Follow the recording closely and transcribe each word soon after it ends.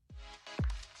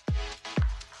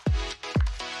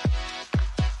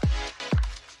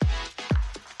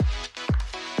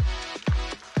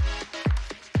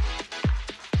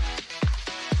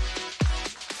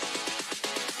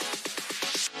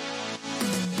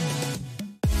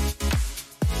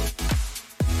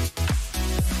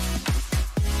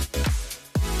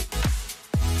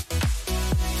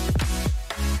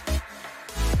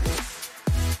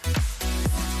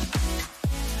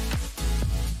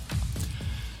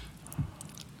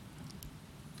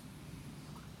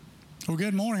Well,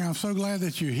 good morning. I'm so glad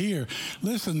that you're here.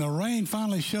 Listen, the rain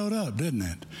finally showed up, didn't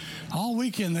it? All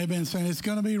weekend they've been saying it's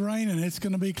going to be raining, it's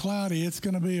going to be cloudy, it's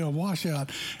going to be a washout,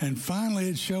 and finally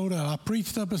it showed up. I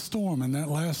preached up a storm in that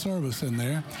last service in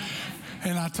there.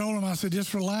 And I told him, I said,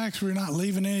 just relax. We're not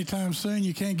leaving anytime soon.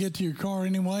 You can't get to your car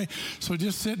anyway. So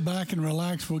just sit back and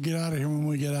relax. We'll get out of here when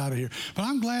we get out of here. But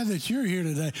I'm glad that you're here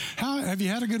today. Have you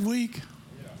had a good week?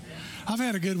 I've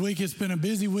had a good week. It's been a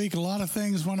busy week. A lot of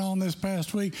things went on this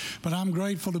past week, but I'm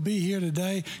grateful to be here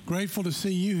today, grateful to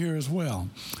see you here as well.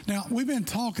 Now, we've been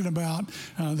talking about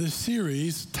this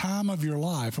series, Time of Your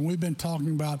Life, and we've been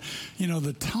talking about,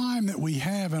 the time that we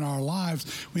have in our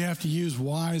lives, we have to use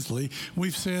wisely.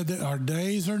 We've said that our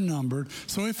days are numbered,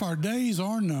 so if our days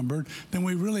are numbered, then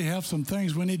we really have some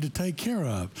things we need to take care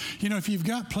of. If you've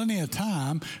got plenty of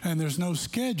time and there's no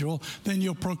schedule, then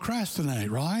you'll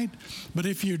procrastinate, right? But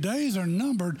if your days are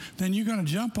numbered, then you're going to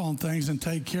jump on things and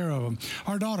take care of them.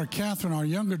 Our daughter, Catherine, our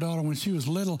younger daughter, when she was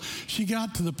little, she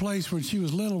got to the place when she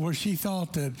was little where she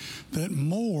thought that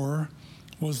more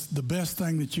was the best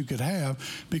thing that you could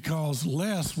have because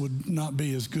less would not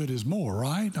be as good as more,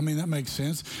 right? I mean, that makes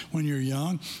sense when you're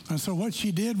young. And so what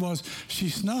she did was she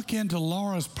snuck into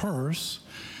Laura's purse,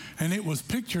 and it was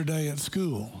picture day at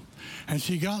school. And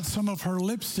she got some of her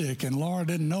lipstick, and Laura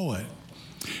didn't know it.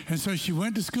 And so she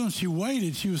went to school and she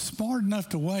waited. She was smart enough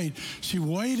to wait. She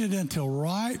waited until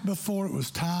right before it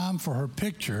was time for her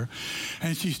picture,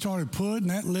 and she started putting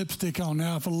that lipstick on.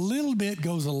 Now, if a little bit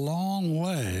goes a long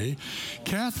way,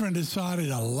 Catherine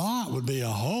decided a lot would be a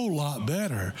whole lot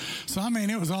better. So,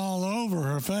 it was all over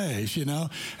her face, and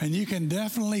you can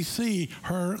definitely see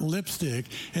her lipstick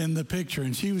in the picture,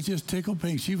 and she was just tickled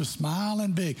pink. She was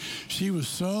smiling big. She was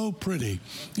so pretty.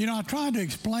 I tried to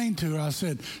explain to her, I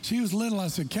said, she was little, I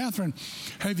said, Catherine,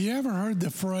 have you ever heard the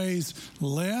phrase,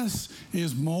 less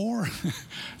is more?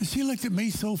 And she looked at me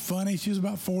so funny. She was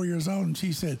about 4 years old, and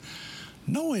she said,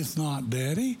 no, it's not,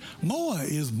 Daddy. More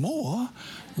is more.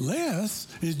 Less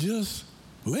is just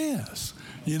less,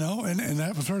 and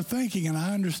that was her thinking, and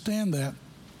I understand that.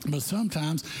 But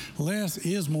sometimes less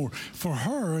is more. For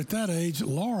her, at that age,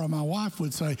 Laura, my wife,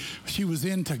 would say she was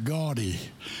into gaudy.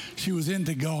 She was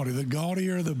into gaudy. The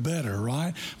gaudier, the better,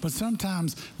 right? But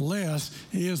sometimes less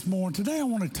is more. And today I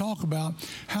want to talk about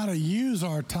how to use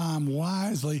our time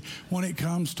wisely when it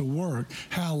comes to work,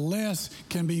 how less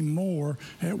can be more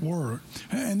at work.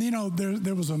 And,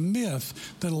 there was a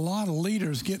myth that a lot of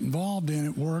leaders get involved in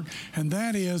at work, and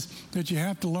that is that you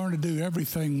have to learn to do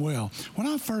everything well. When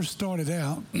I first started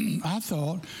out, I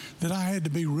thought that I had to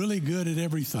be really good at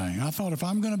everything. I thought if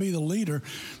I'm going to be the leader,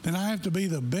 then I have to be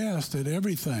the best at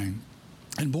everything.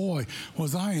 And boy,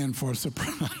 was I in for a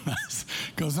surprise,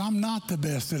 because I'm not the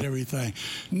best at everything.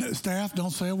 No, staff,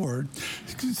 don't say a word,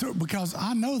 because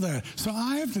I know that. So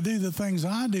I have to do the things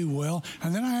I do well,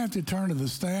 and then I have to turn to the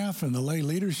staff and the lay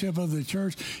leadership of the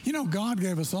church. God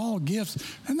gave us all gifts,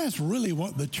 and that's really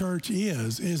what the church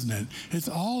is, isn't it? It's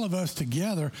all of us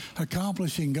together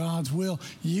accomplishing God's will,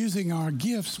 using our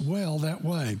gifts well that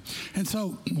way. And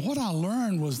so what I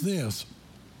learned was this.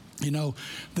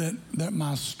 That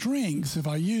my strengths, if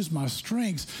I used my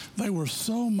strengths, they were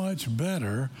so much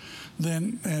better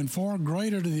and far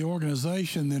greater to the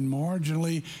organization than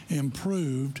marginally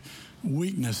improved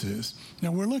weaknesses.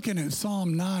 Now, we're looking at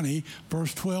Psalm 90,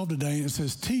 verse 12 today, and it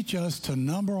says, teach us to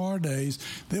number our days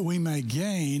that we may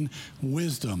gain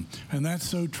wisdom. And that's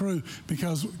so true,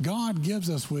 because God gives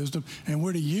us wisdom, and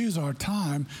we're to use our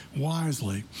time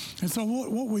wisely. And so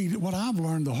what I've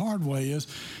learned the hard way is,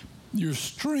 your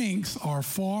strengths are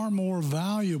far more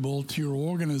valuable to your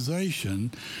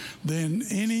organization than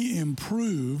any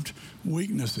improved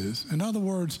weaknesses. In other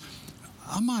words,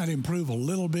 I might improve a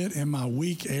little bit in my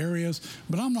weak areas,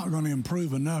 but I'm not going to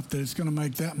improve enough that it's going to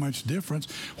make that much difference.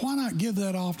 Why not give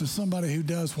that off to somebody who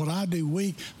does what I do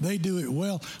weak? They do it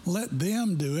well. Let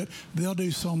them do it. They'll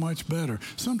do so much better.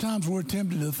 Sometimes we're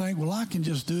tempted to think, well, I can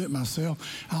just do it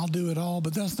myself. I'll do it all,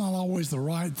 but that's not always the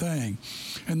right thing.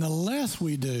 And the less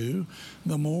we do,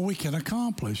 the more we can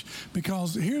accomplish.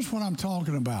 Because here's what I'm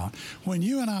talking about. When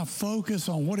you and I focus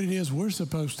on what it is we're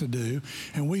supposed to do,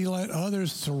 and we let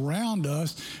others surround us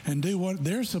and do what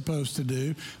they're supposed to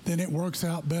do, then it works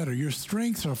out better. Your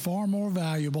strengths are far more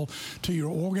valuable to your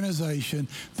organization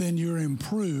than your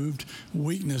improved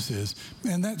weaknesses.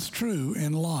 And that's true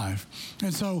in life.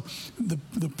 And so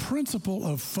the principle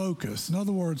of focus, in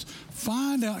other words,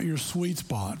 find out your sweet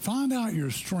spot, find out your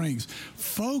strengths,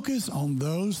 focus on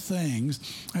those things,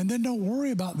 and then don't worry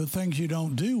about the things you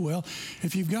don't do well.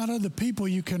 If you've got other people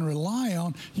you can rely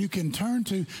on, you can turn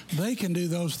to, they can do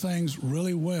those things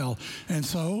really well. And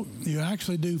so you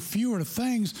actually do fewer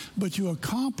things, but you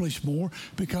accomplish more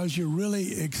because you're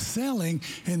really excelling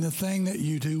in the thing that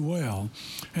you do well.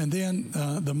 And then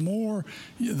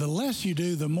the less you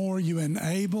do, the more you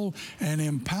enable and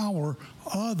empower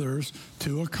others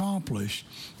to accomplish.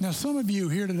 Now, some of you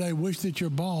here today wish that your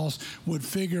boss would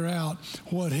figure out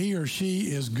what he or she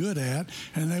is good at,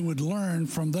 and they would learn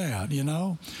from that, you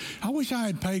know. I wish I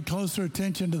had paid closer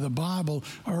attention to the Bible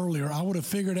earlier. I would have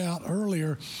figured out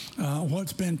earlier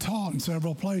what's been taught in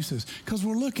several places, because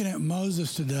we're looking at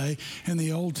Moses today in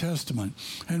the Old Testament.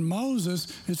 And Moses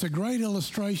is a great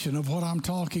illustration of what I'm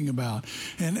talking about.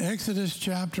 In Exodus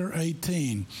chapter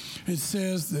 18, it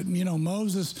says that, you know,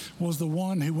 Moses was the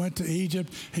one who went to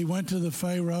Egypt. He went to the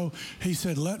Pharaoh. He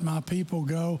said, let my people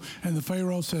go. And the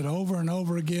Pharaoh said over and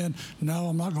over again, no,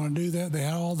 I'm not going to do that. They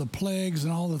had all the plagues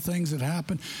and all the things that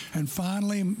happened. And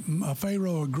finally,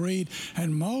 Pharaoh agreed.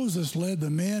 And Moses led the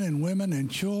men and women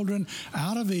and children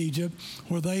out of Egypt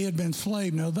where they had been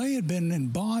slaves. Now, they had been in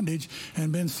bondage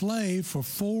and been slaves for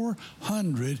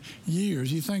 400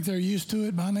 years. You think they're used to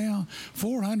it by now?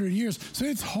 400 years. So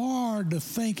it's hard to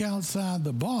think outside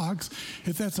the box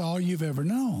if that's all you've ever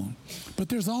known. But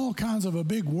there's all kinds of a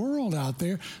big world out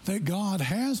there that God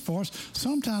has for us.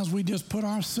 Sometimes we just put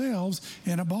ourselves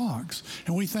in a box.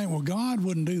 And we think, well, God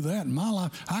wouldn't do that in my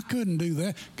life. I couldn't do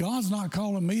that. God's not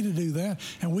calling me to do that.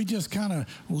 And we just kind of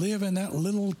live in that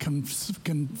little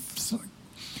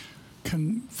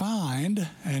confined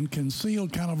and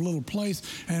concealed kind of little place,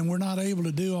 and we're not able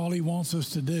to do all he wants us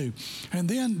to do. And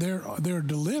then they're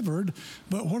delivered,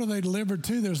 but what are they delivered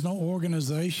to? There's no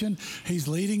organization. He's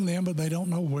leading them, but they don't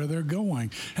know where they're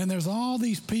going. And there's all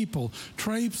these people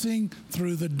traipsing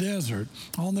through the desert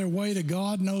on their way to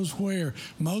God knows where.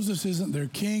 Moses isn't their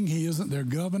king. He isn't their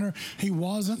governor. He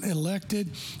wasn't elected.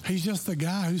 He's just the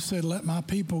guy who said, let my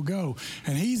people go.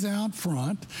 And he's out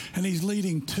front, and he's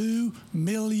leading 2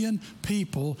 million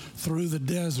people through the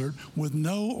desert with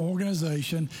no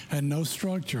organization and no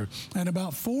structure. And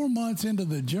about 4 months into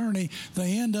the journey,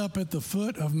 they end up at the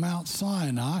foot of Mount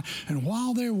Sinai. And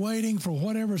while they're waiting for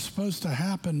whatever's supposed to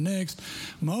happen next,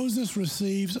 Moses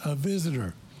receives a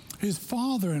visitor. His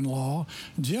father-in-law,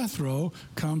 Jethro,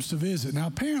 comes to visit. Now,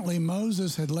 apparently,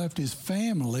 Moses had left his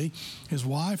family, his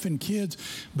wife and kids,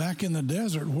 back in the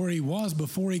desert where he was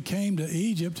before he came to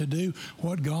Egypt to do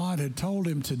what God had told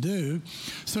him to do.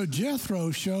 So Jethro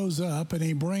shows up, and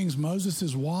he brings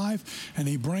Moses' wife, and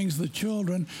he brings the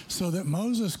children so that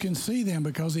Moses can see them,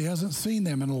 because he hasn't seen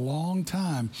them in a long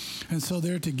time. And so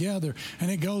they're together. And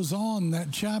it goes on,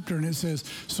 that chapter, and it says,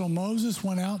 so Moses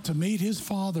went out to meet his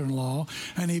father-in-law,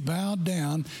 and he bowed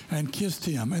down and kissed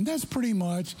him. And that's pretty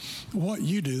much what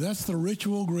you do. That's the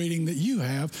ritual greeting that you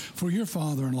have for your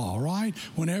father-in-law, right?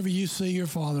 Whenever you see your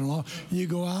father-in-law, you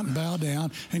go out and bow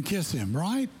down and kiss him,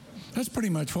 right? That's pretty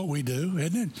much what we do,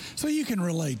 isn't it? So you can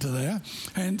relate to that.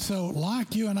 And so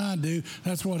like you and I do,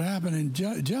 that's what happened.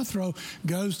 And Jethro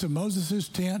goes to Moses'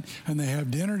 tent, and they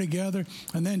have dinner together.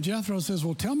 And then Jethro says,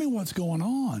 well, tell me what's going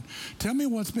on. Tell me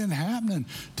what's been happening.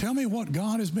 Tell me what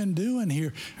God has been doing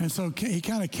here. And so he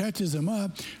kind of catches him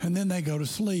up, and then they go to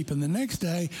sleep. And the next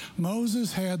day,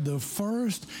 Moses had the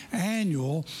first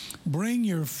annual Bring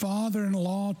Your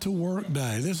Father-in-Law to Work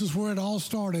Day. This is where it all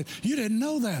started. You didn't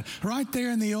know that. Right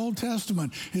there in the Old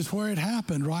Testament is where it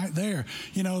happened, right there.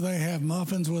 You know, they have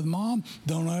muffins with mom,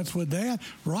 donuts with dad.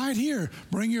 Right here,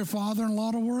 Bring Your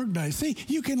Father-in-Law to Work Day. See,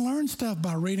 you can learn stuff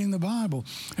by reading the Bible.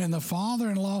 And the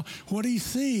father-in-law, what he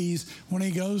sees when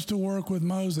he goes to work with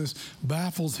Moses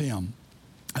baffles him.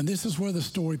 And this is where the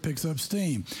story picks up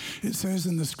steam. It says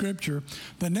in the scripture,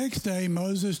 the next day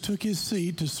Moses took his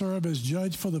seat to serve as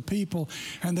judge for the people,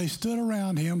 and they stood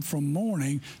around him from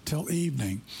morning till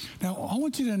evening. Now, I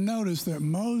want you to notice that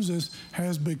Moses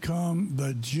has become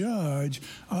the judge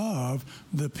of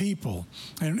the people.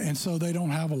 And so they don't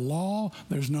have a law,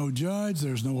 there's no judge,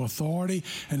 there's no authority.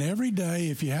 And every day,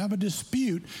 if you have a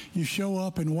dispute, you show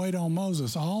up and wait on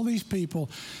Moses. All these people,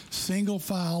 single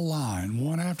file line,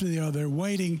 one after the other,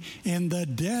 waiting in the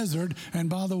desert. And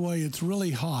by the way, it's really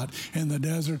hot in the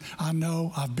desert. I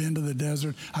know, I've been to the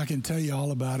desert. I can tell you all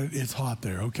about it. It's hot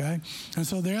there, okay? And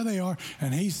so there they are,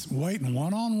 and he's waiting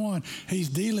one-on-one. He's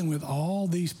dealing with all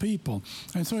these people.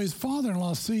 And so his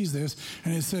father-in-law sees this,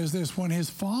 and it says this, when his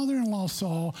father-in-law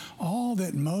saw all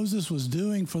that Moses was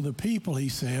doing for the people, he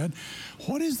said,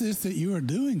 what is this that you are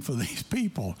doing for these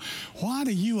people? Why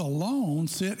do you alone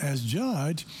sit as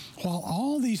judge while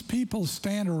all these people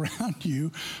stand around you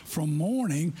from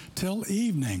morning till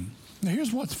evening? Now,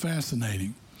 here's what's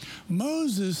fascinating.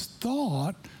 Moses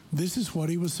thought this is what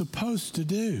he was supposed to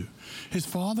do. His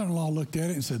father-in-law looked at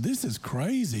it and said, this is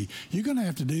crazy. You're going to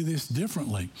have to do this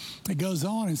differently. It goes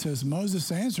on and says,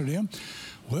 Moses answered him,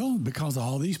 well, because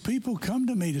all these people come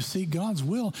to me to seek God's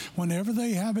will. Whenever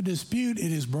they have a dispute,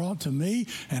 it is brought to me,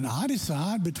 and I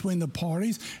decide between the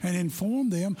parties and inform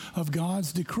them of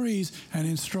God's decrees and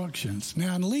instructions.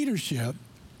 Now, in leadership,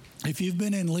 if you've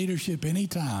been in leadership any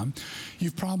time,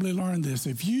 you've probably learned this.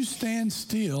 If you stand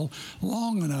still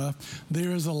long enough,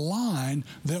 there is a line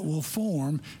that will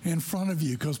form in front of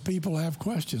you because people have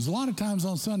questions. A lot of times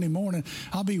on Sunday morning,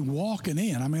 I'll be walking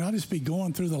in. I'll just be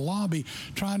going through the lobby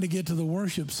trying to get to the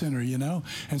worship center,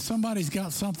 and somebody's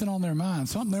got something on their mind,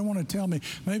 something they want to tell me.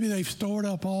 Maybe they've stored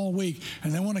up all week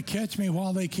and they want to catch me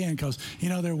while they can because,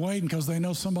 they're waiting because they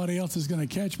know somebody else is going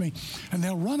to catch me. And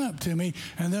they'll run up to me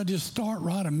and they'll just start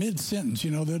right mid-sentence,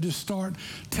 they'll just start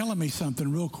telling me something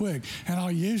real quick. And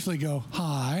I'll usually go,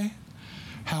 hi,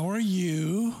 how are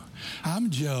you? I'm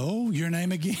Joe. Your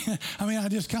name again? I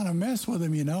just kind of mess with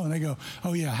them, and they go,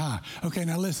 oh, yeah, hi. Okay,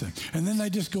 now listen. And then they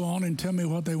just go on and tell me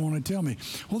what they want to tell me.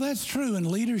 Well, that's true.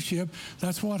 In leadership,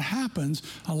 that's what happens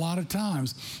a lot of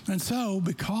times. And so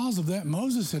because of that,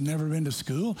 Moses had never been to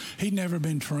school. He'd never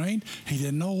been trained. He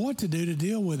didn't know what to do to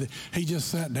deal with it. He just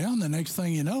sat down. The next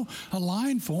thing you know, a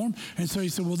line formed. And so he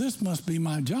said, well, this must be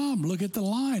my job. Look at the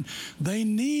line. They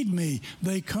need me.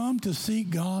 They come to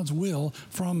seek God's will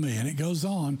from me. And it goes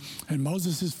on. And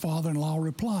Moses' father-in-law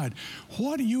replied,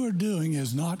 what you are doing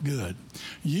is not good.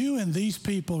 You and these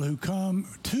people who come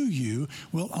to you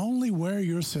will only wear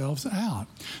yourselves out.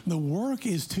 The work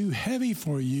is too heavy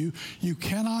for you. You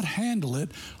cannot handle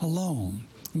it alone.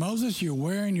 Moses, you're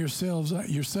wearing yourself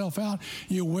out.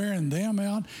 You're wearing them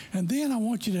out. And then I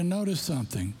want you to notice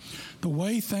something. The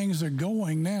way things are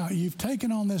going now, you've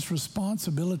taken on this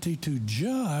responsibility to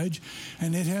judge,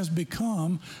 and it has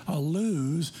become a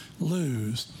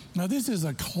lose-lose. Now, this is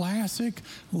a classic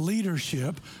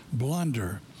leadership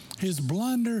blunder. His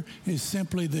blunder is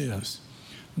simply this.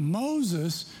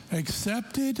 Moses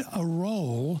accepted a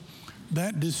role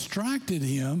that distracted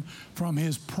him from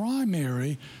his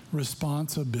primary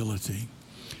responsibility.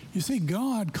 You see,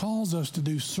 God calls us to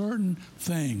do certain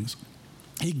things.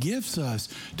 He gifts us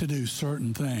to do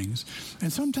certain things.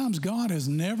 And sometimes God has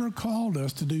never called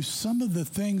us to do some of the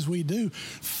things we do,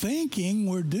 thinking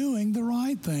we're doing the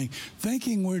right thing,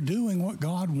 thinking we're doing what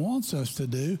God wants us to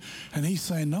do. And he's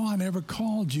saying, no, I never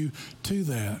called you to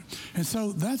that. And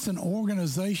so that's an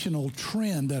organizational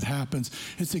trend that happens.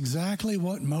 It's exactly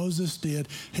what Moses did.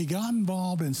 He got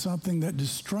involved in something that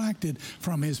distracted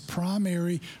from his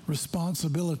primary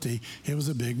responsibility. It was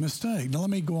a big mistake. Now,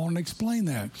 let me go on and explain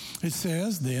that. It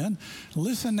says, then,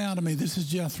 listen now to me. This is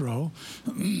Jethro.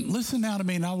 Listen now to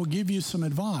me, and I will give you some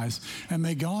advice. And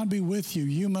may God be with you.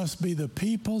 You must be the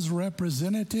people's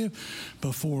representative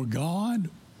before God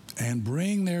and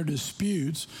bring their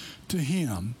disputes to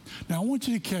him. Now, I want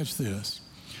you to catch this.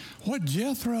 What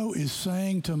Jethro is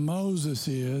saying to Moses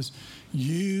is,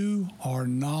 you are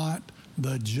not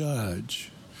the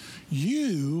judge.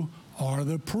 You are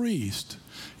the priest.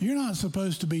 You're not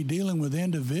supposed to be dealing with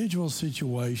individual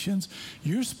situations.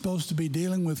 You're supposed to be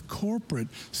dealing with corporate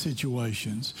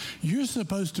situations. You're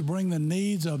supposed to bring the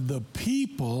needs of the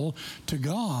people to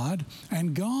God,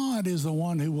 and God is the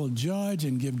one who will judge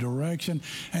and give direction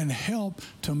and help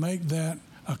to make that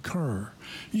occur.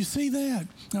 You see that?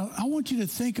 Now, I want you to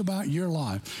think about your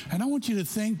life, and I want you to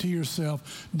think to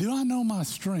yourself, do I know my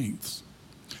strengths?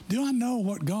 Do I know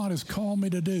what God has called me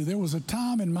to do? There was a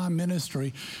time in my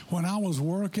ministry when I was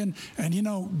working,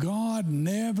 and God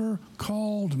never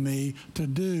called me to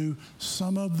do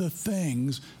some of the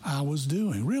things I was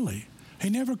doing, really. He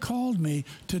never called me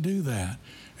to do that.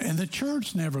 And the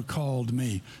church never called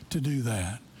me to do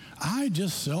that. I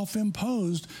just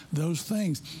self-imposed those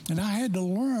things. And I had to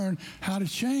learn how to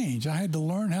change. I had to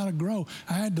learn how to grow.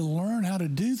 I had to learn how to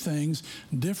do things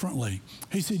differently.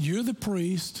 He said, you're the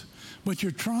priest, but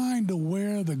you're trying to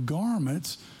wear the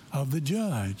garments of the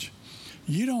judge.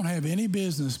 You don't have any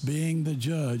business being the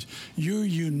judge. You're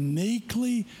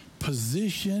uniquely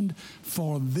positioned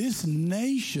for this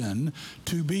nation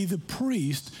to be the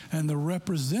priest and the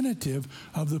representative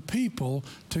of the people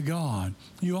to God.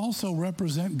 You also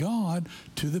represent God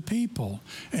to the people.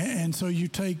 And so you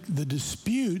take the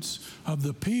disputes of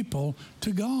the people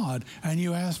to God and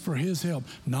you ask for his help,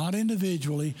 not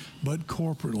individually, but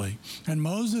corporately. And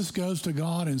Moses goes to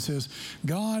God and says,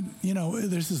 God,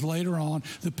 this is later on,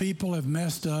 the people have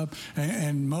messed up,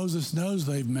 and Moses knows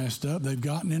they've messed up. They've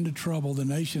gotten into trouble. The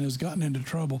nation has gotten into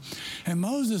trouble. And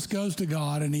Moses goes to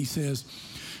God and he says,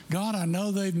 God, I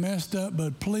know they've messed up,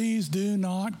 but please do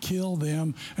not kill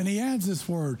them. And he adds this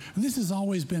word, and this has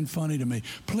always been funny to me.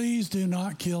 Please do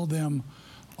not kill them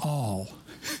all.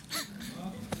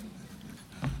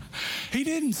 He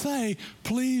didn't say,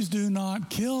 please do not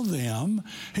kill them.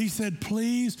 He said,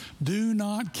 please do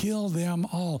not kill them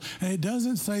all. And it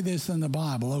doesn't say this in the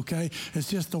Bible, okay? It's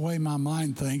just the way my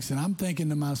mind thinks. And I'm thinking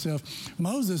to myself,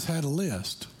 Moses had a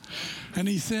list. And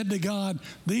he said to God,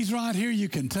 these right here you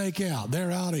can take out.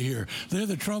 They're out of here. They're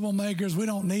the troublemakers. We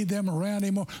don't need them around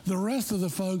anymore. The rest of the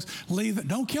folks, leave it.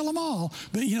 Don't kill them all.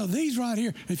 But, these right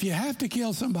here, if you have to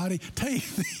kill somebody,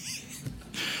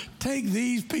 take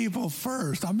these people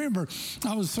first. I remember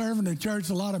I was serving in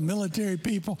church, a lot of military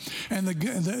people, and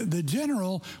the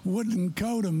general wouldn't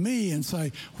go to me and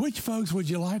say, which folks would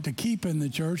you like to keep in the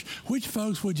church? Which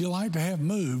folks would you like to have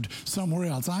moved somewhere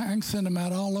else? I can send them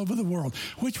out all over the world.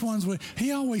 Which ones would?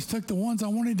 He always took the ones I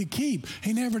wanted to keep.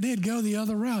 He never did go the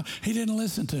other route. He didn't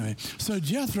listen to me. So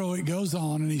Jethro, it goes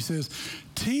on, and he says,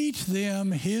 teach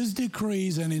them his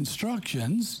decrees and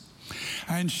instructions,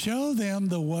 and show them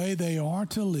the way they are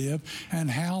to live and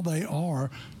how they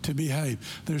are to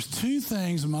behave. There's two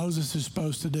things Moses is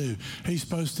supposed to do. He's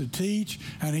supposed to teach,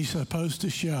 and he's supposed to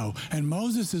show. And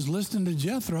Moses is listening to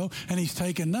Jethro, and he's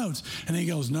taking notes. And he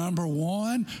goes, number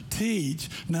one, teach.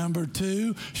 Number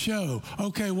two, show.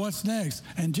 Okay, what's next?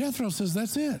 And Jethro says,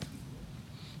 that's it.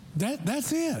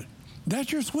 That's it.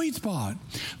 That's your sweet spot.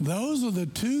 Those are the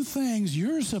two things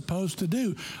you're supposed to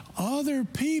do. Other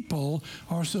people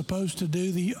are supposed to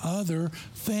do the other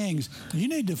things. You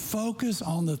need to focus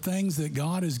on the things that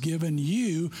God has given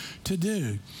you to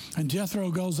do. And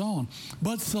Jethro goes on,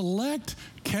 but select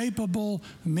capable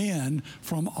men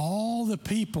from all the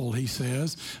people, he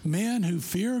says, men who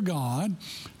fear God,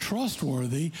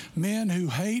 trustworthy, men who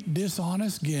hate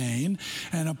dishonest gain,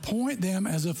 and appoint them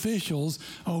as officials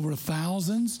over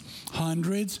thousands,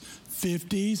 hundreds,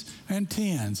 50s, and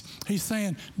 10s. He's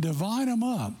saying, divide them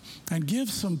up and give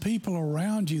some people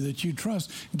around you that you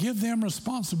trust. Give them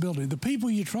responsibility. The people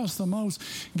you trust the most,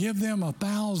 give them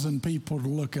 1,000 people to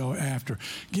look after.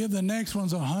 Give the next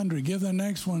ones 100. Give the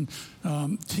next one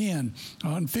 10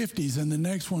 and 50s, and the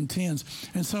next one 10s.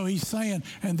 And so he's saying,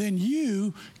 and then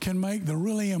you can make the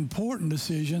really important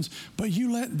decisions, but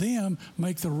you let them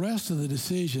make the rest of the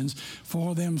decisions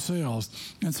for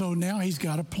themselves. And so now he's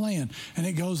got a plan. And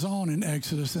it goes on in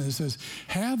Exodus, and it says,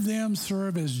 have them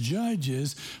serve as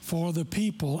judges for the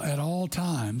people at all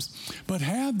times, but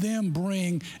have them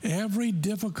bring every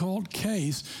difficult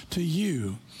case to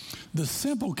you. The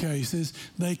simple cases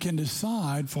they can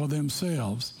decide for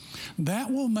themselves.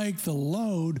 That will make the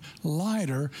load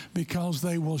lighter because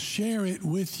they will share it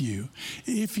with you.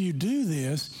 If you do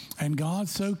this, and God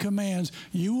so commands,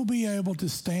 you will be able to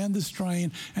stand the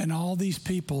strain, and all these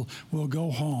people will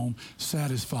go home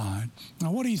satisfied.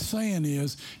 Now, what he's saying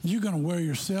is, you're going to wear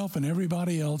yourself and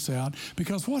everybody else out,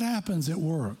 because what happens at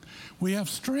work? We have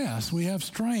stress, we have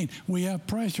strain, we have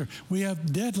pressure, we have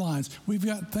deadlines, we've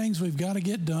got things we've got to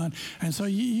get done. And so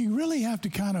you really have to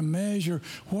kind of measure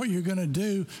what you're going to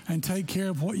do and take care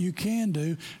of what you can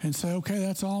do and say, okay,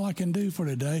 that's all I can do for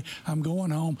today. I'm going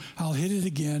home. I'll hit it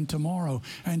again tomorrow,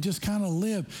 and just kind of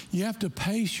live. You have to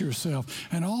pace yourself.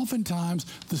 And oftentimes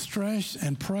the stress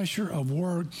and pressure of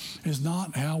work is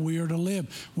not how we are to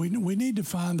live. We need to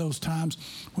find those times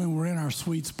when we're in our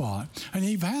sweet spot. And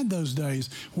you've had those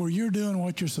days where you're doing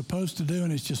what you're supposed to do,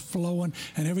 and it's just flowing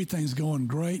and everything's going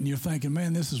great, and you're thinking,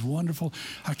 man, this is wonderful.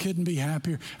 I couldn't be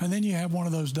happier. And then you have one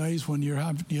of those days when you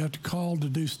have to call to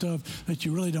do stuff that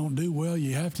you really don't do well.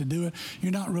 You have to do it.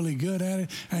 You're not really good at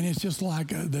it, and it's just like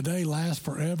the day lasts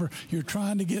forever. You're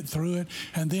trying to get through it,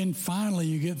 and then finally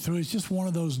you get through it. It's just one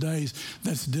of those days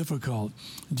that's difficult.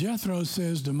 Jethro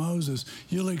says to Moses,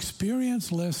 you'll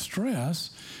experience less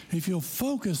stress if you'll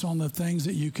focus on the things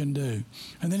that you can do.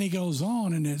 And then he goes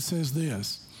on, and it says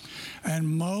this, and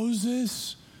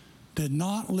Moses did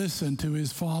not listen to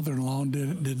his father-in-law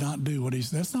and did not do what he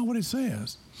said. That's not what it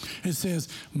says. It says,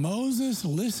 Moses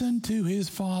listened to his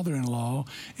father-in-law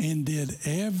and did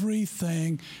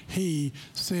everything he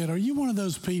said. Are you one of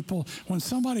those people, when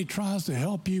somebody tries to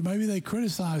help you, maybe they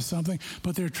criticize something,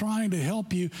 but they're trying to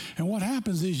help you, and what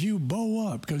happens is you bow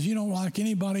up because you don't like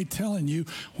anybody telling you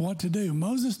what to do?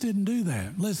 Moses didn't do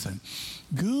that. Listen,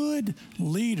 good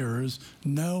leaders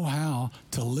know how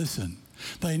to listen.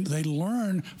 They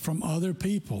learn from other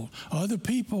people. Other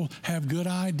people have good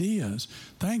ideas.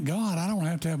 Thank God I don't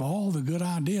have to have all the good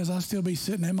ideas. I'll still be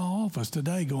sitting in my office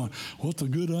today going, what's a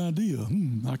good idea?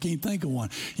 I can't think of one.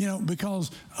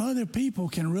 Because other people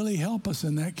can really help us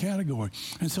in that category.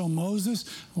 And so Moses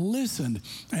listened.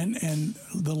 And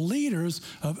the leaders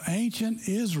of ancient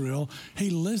Israel, he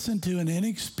listened to an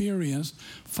inexperienced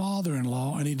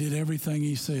father-in-law, and he did everything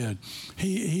he said.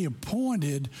 He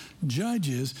appointed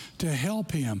judges to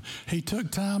help him. He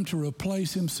took time to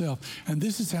replace himself. And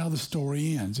this is how the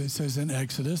story ends. It says in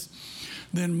Exodus,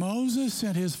 then Moses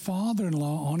sent his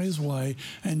father-in-law on his way,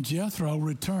 and Jethro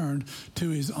returned to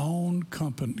his own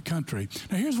country.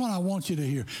 Now, here's what I want you to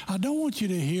hear. I don't want you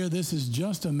to hear this is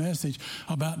just a message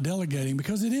about delegating,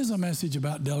 because it is a message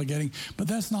about delegating, but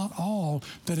that's not all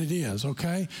that it is,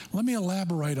 okay? Let me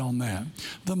elaborate on that.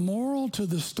 The moral to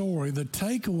the story, the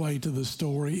takeaway to the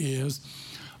story is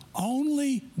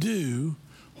only do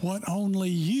what only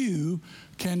you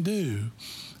can do.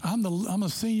 I'm a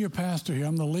senior pastor here.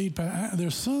 I'm the lead pastor.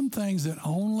 There's some things that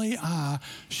only I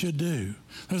should do.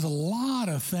 There's a lot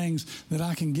of things that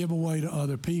I can give away to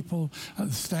other people,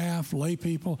 staff, lay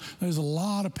people. There's a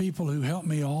lot of people who help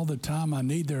me all the time. I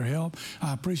need their help.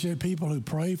 I appreciate people who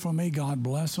pray for me. God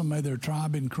bless them. May their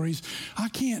tribe increase. I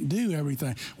can't do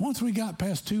everything. Once we got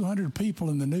past 200 people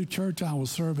in the new church I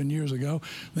was serving years ago,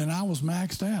 then I was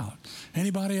maxed out.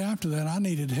 Anybody after that, I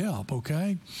needed help,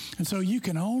 okay? And so you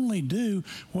can only do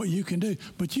what you can do.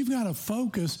 But you've got to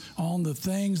focus on the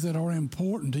things that are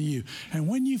important to you. And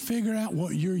when you figure out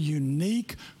what your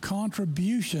unique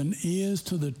contribution is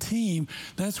to the team,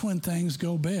 that's when things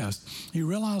go best. You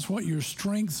realize what your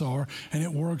strengths are, and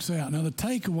it works out. Now, the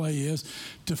takeaway is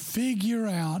to figure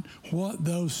out what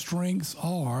those strengths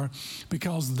are,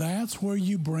 because that's where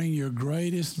you bring your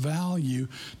greatest value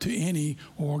to any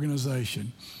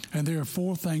organization. And there are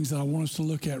 4 things that I want us to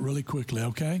look at really quickly,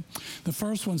 okay? The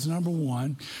first one's number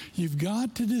 1. You've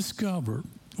got to discover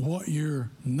what you're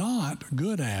not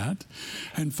good at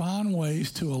and find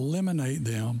ways to eliminate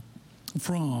them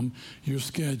from your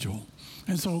schedule.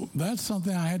 And so that's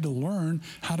something I had to learn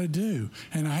how to do.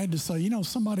 And I had to say,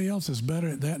 somebody else is better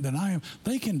at that than I am.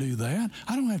 They can do that.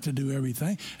 I don't have to do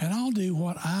everything. And I'll do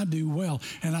what I do well.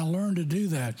 And I learned to do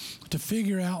that, to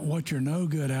figure out what you're no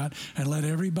good at and let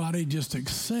everybody just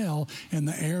excel in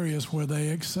the areas where they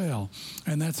excel.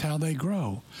 And that's how they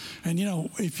grow. And,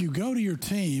 if you go to your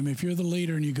team, if you're the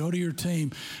leader and you go to your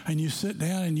team and you sit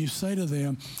down and you say to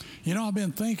them, I've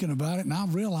been thinking about it and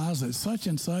I've realized that such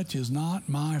and such is not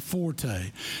my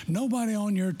forte. Nobody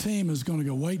on your team is going to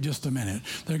go, wait just a minute.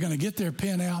 They're going to get their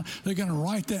pen out. They're going to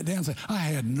write that down and say, I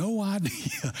had no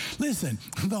idea. Listen,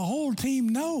 the whole team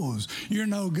knows you're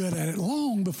no good at it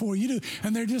long before you do.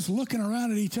 And they're just looking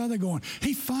around at each other going,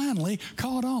 he finally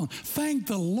caught on. Thank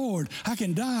the Lord. I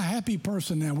can die a happy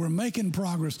person now. We're making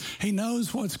progress. He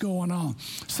knows what's going on.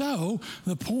 So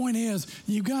the point is,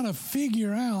 you've got to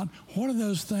figure out what are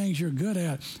those things you're good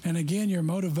at. And again, your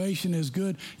motivation is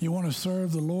good. You want to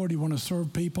serve the Lord. You want to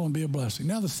serve people and be a blessing.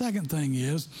 Now, the second thing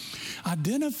is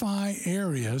identify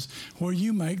areas where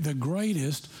you make the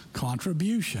greatest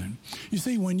contribution. You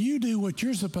see, when you do what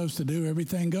you're supposed to do,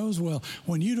 everything goes well.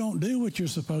 When you don't do what you're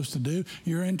supposed to do,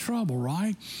 you're in trouble,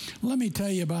 right? Let me tell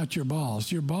you about your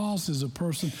boss. Your boss is a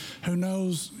person who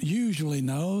usually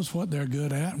knows what they're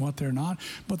good at and what they're not,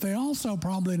 but they also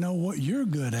probably know what you're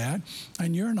good at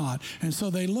and you're not. And so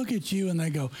they look at you and they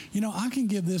go, I can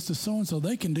give this to so-and-so.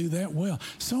 They can do that well.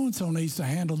 So-and-so needs to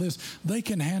handle this. They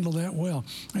can handle that well.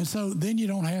 And so then you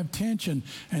don't have tension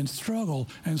and struggle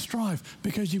and strife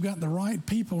because you've got the right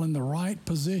people in the right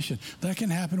position. That can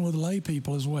happen with lay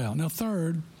people as well. Now,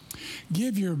 third,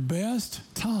 give your best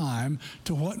time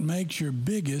to what makes your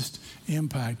biggest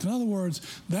impact. In other words,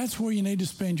 that's where you need to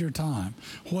spend your time.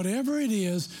 Whatever it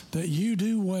is that you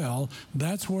do well,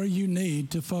 that's where you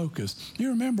need to focus. You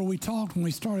remember we talked when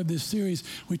we started this series,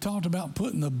 we talked about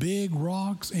putting the big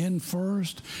rocks in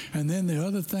first, and then the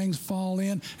other things fall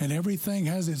in, and everything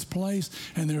has its place,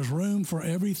 and there's room for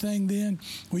everything then.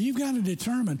 Well, you've got to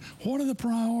determine what are the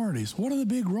priorities, what are the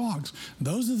big rocks.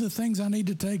 Those are the things I need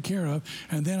to take care of,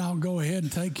 and then I'll go ahead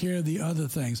and take care of the other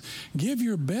things. Give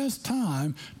your best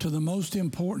time to the most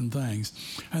important things.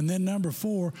 And then number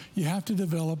 4, you have to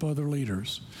develop other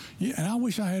leaders. And I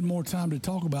wish I had more time to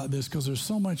talk about this because there's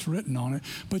so much written on it,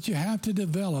 but you have to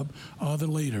develop other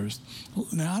leaders.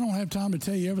 Now, I don't have time to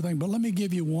tell you everything, but let me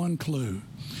give you one clue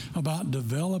about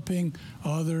developing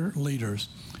other leaders.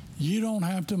 You don't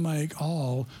have to make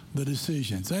all the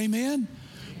decisions. Amen?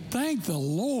 Thank the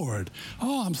Lord.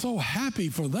 Oh, I'm so happy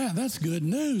for that. That's good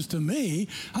news to me.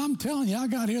 I'm telling you, I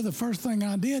got here, the first thing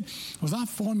I did was I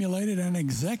formulated an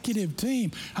executive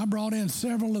team. I brought in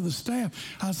several of the staff.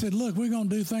 I said, look, we're going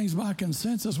to do things by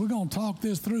consensus. We're going to talk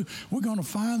this through. We're going to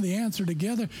find the answer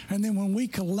together. And then when we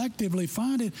collectively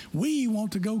find it, we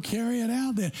want to go carry it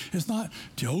out there. It's not,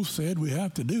 Joe said we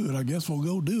have to do it. I guess we'll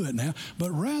go do it now.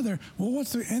 But rather, well,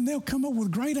 and they'll come up with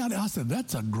great ideas. I said,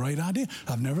 that's a great idea.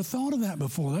 I've never thought of that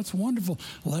before. That's wonderful.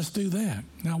 Let's do that.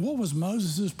 Now, what was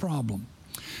Moses' problem?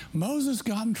 Moses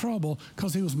got in trouble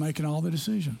because he was making all the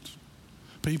decisions.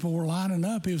 People were lining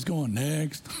up. He was going,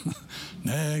 next,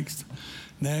 next.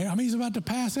 I mean, he's about to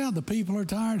pass out. The people are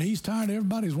tired. He's tired.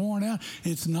 Everybody's worn out.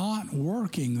 It's not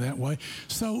working that way.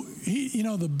 So,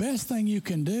 the best thing you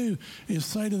can do is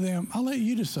say to them, I'll let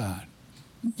you decide.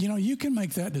 You can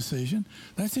make that decision.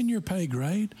 That's in your pay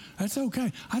grade. That's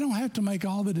okay. I don't have to make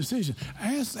all the decisions.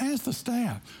 Ask the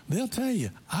staff. They'll tell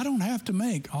you, I don't have to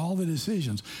make all the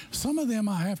decisions. Some of them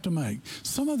I have to make.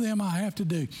 Some of them I have to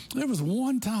do. There was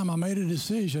one time I made a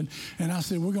decision, and I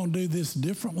said, we're going to do this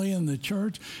differently in the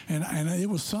church, and it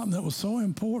was something that was so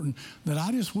important that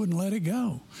I just wouldn't let it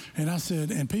go. And I said,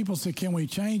 and people said, can we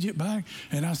change it back?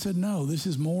 And I said, no, this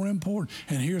is more important,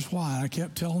 and here's why. And I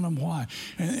kept telling them why.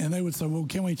 And they would say, well,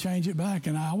 can we change it back?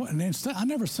 And I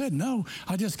never said no.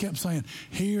 I just kept saying,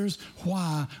 here's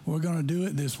why we're going to do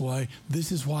it this way.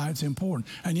 This is why it's important.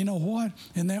 And you know what?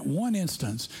 In that one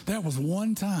instance, that was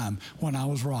one time when I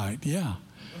was right. Yeah.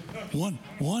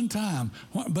 One time.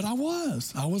 But I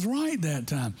was right that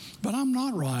time. But I'm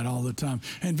not right all the time.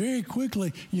 And very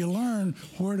quickly, you learn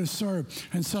where to serve.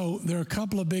 And so there are a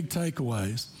couple of big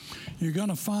takeaways. You're going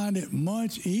to find it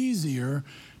much easier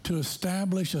to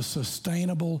establish a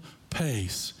sustainable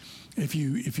pace if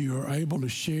you are able to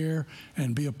share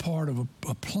and be a part of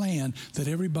a plan that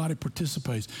everybody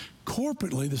participates.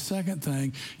 Corporately, the second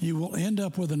thing, you will end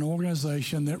up with an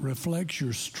organization that reflects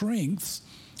your strengths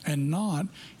and not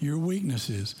your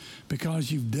weaknesses,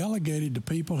 because you've delegated to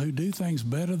people who do things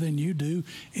better than you do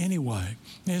anyway.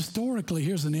 Now, historically,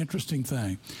 here's an interesting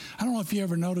thing. I don't know if you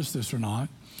ever noticed this or not,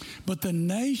 but the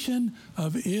nation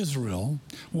of Israel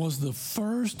was the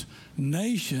first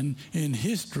nation in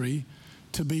history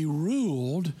to be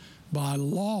ruled by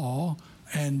law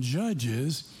and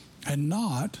judges and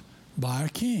not by a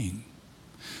king.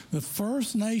 The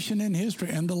first nation in history,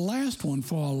 and the last one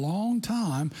for a long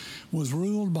time, was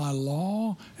ruled by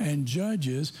law and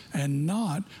judges and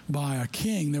not by a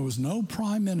king. There was no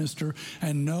prime minister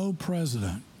and no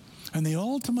president. And the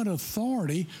ultimate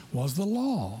authority was the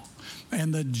law.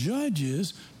 And the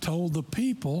judges told the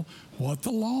people what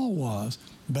the law was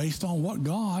based on what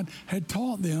God had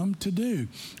taught them to do.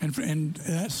 And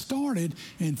that started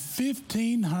in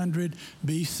 1500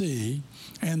 BC.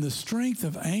 And the strength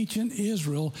of ancient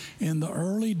Israel in the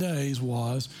early days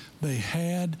was they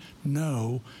had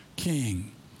no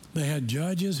king. They had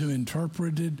judges who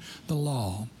interpreted the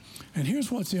law. And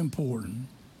here's what's important.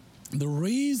 The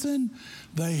reason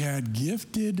they had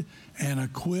gifted and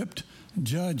equipped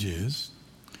judges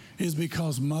is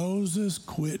because Moses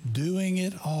quit doing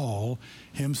it all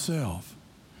himself.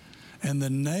 And the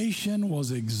nation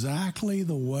was exactly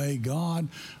the way God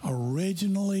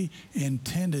originally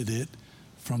intended it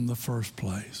from the first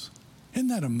place. Isn't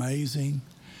that amazing?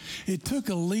 It took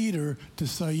a leader to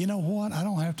say, you know what? I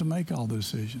don't have to make all the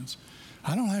decisions.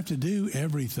 I don't have to do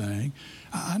everything.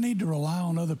 I need to rely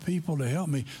on other people to help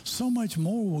me. So much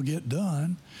more will get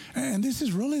done. And this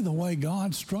is really the way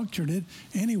God structured it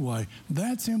anyway.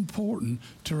 That's important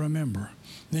to remember.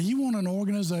 Now, you want an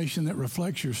organization that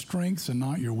reflects your strengths and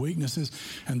not your weaknesses,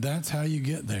 and that's how you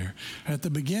get there. At the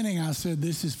beginning, I said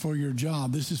this is for your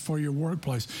job. This is for your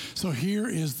workplace. So here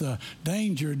is the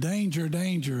danger, danger,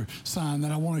 danger sign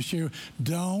that I want to share.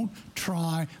 Don't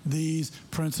try these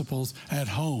principles at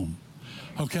home.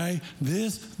 Okay?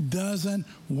 This doesn't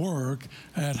work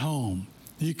at home.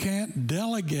 You can't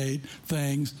delegate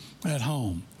things at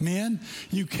home. Men,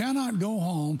 you cannot go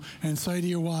home and say to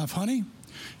your wife, honey,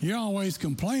 you're always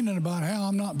complaining about how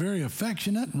I'm not very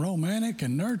affectionate and romantic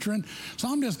and nurturing, so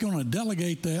I'm just going to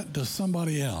delegate that to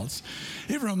somebody else.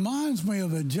 It reminds me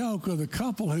of a joke of the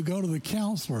couple who go to the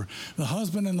counselor. The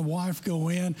husband and the wife go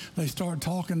in, they start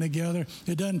talking together.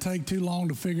 It doesn't take too long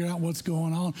to figure out what's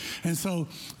going on. And so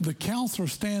the counselor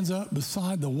stands up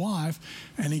beside the wife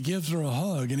and he gives her a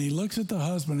hug, and he looks at the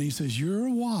husband and he says, your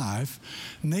wife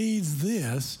needs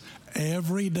this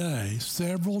every day,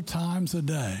 several times a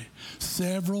day,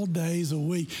 several days a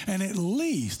week. And at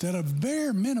least, at a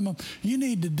bare minimum, you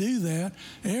need to do that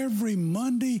every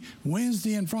Monday,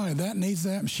 Wednesday, and Friday. That needs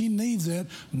that. She needs that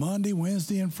Monday,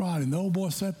 Wednesday, and Friday. And the old boy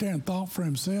sat there and thought for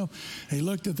himself. He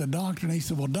looked at the doctor and he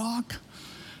said, well, Doc,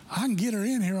 I can get her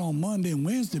in here on Monday and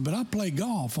Wednesday, but I play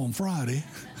golf on Friday.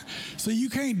 So you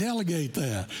can't delegate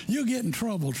that. You'll get in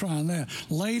trouble trying that.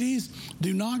 Ladies,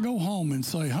 do not go home and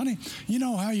say, honey, you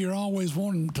know how you're always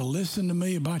wanting to listen to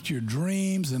me about your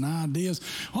dreams and ideas?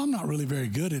 Well, I'm not really very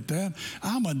good at that.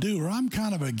 I'm a doer. I'm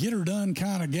kind of a get-her-done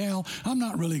kind of gal. I'm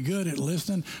not really good at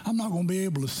listening. I'm not going to be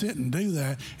able to sit and do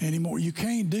that anymore. You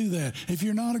can't do that. If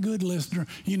you're not a good listener,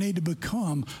 you need to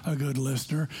become a good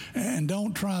listener, and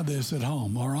don't try this at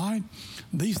home, all right?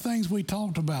 These things we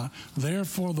talked about, they're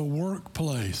for the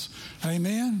workplace.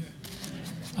 Amen?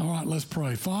 All right, let's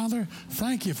pray. Father,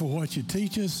 thank you for what you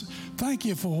teach us. Thank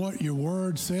you for what your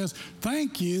word says.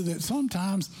 Thank you that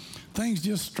sometimes things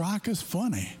just strike us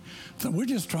funny. We're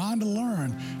just trying to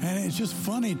learn, and it's just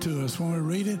funny to us when we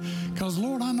read it because,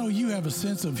 Lord, I know you have a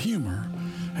sense of humor,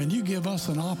 and you give us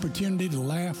an opportunity to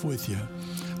laugh with you.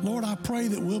 Lord, I pray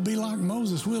that we'll be like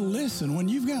Moses. We'll listen. When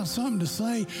you've got something to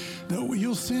say, that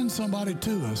you'll send somebody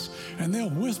to us, and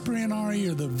they'll whisper in our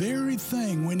ear the very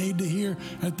thing we need to hear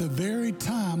at the very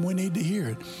time we need to hear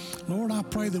it. Lord, I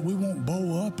pray that we won't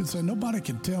bow up and say, nobody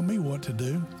can tell me what to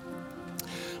do.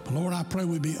 But Lord, I pray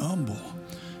we be humble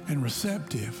and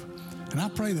receptive. And I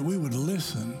pray that we would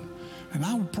listen. And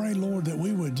I would pray, Lord, that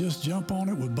we would just jump on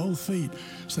it with both feet.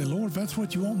 Say, Lord, if that's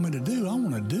what you want me to do, I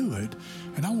want to do it.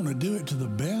 And I want to do it to the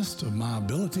best of my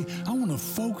ability. I want to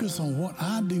focus on what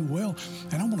I do well.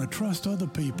 And I want to trust other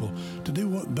people to do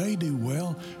what they do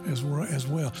well as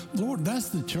well. Lord, that's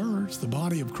the church, the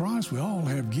body of Christ. We all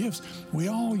have gifts. We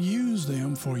all use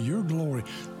them for your glory.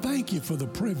 Thank you for the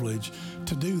privilege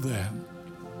to do that.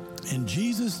 In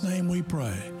Jesus' name we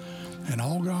pray. And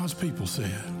all God's people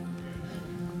said,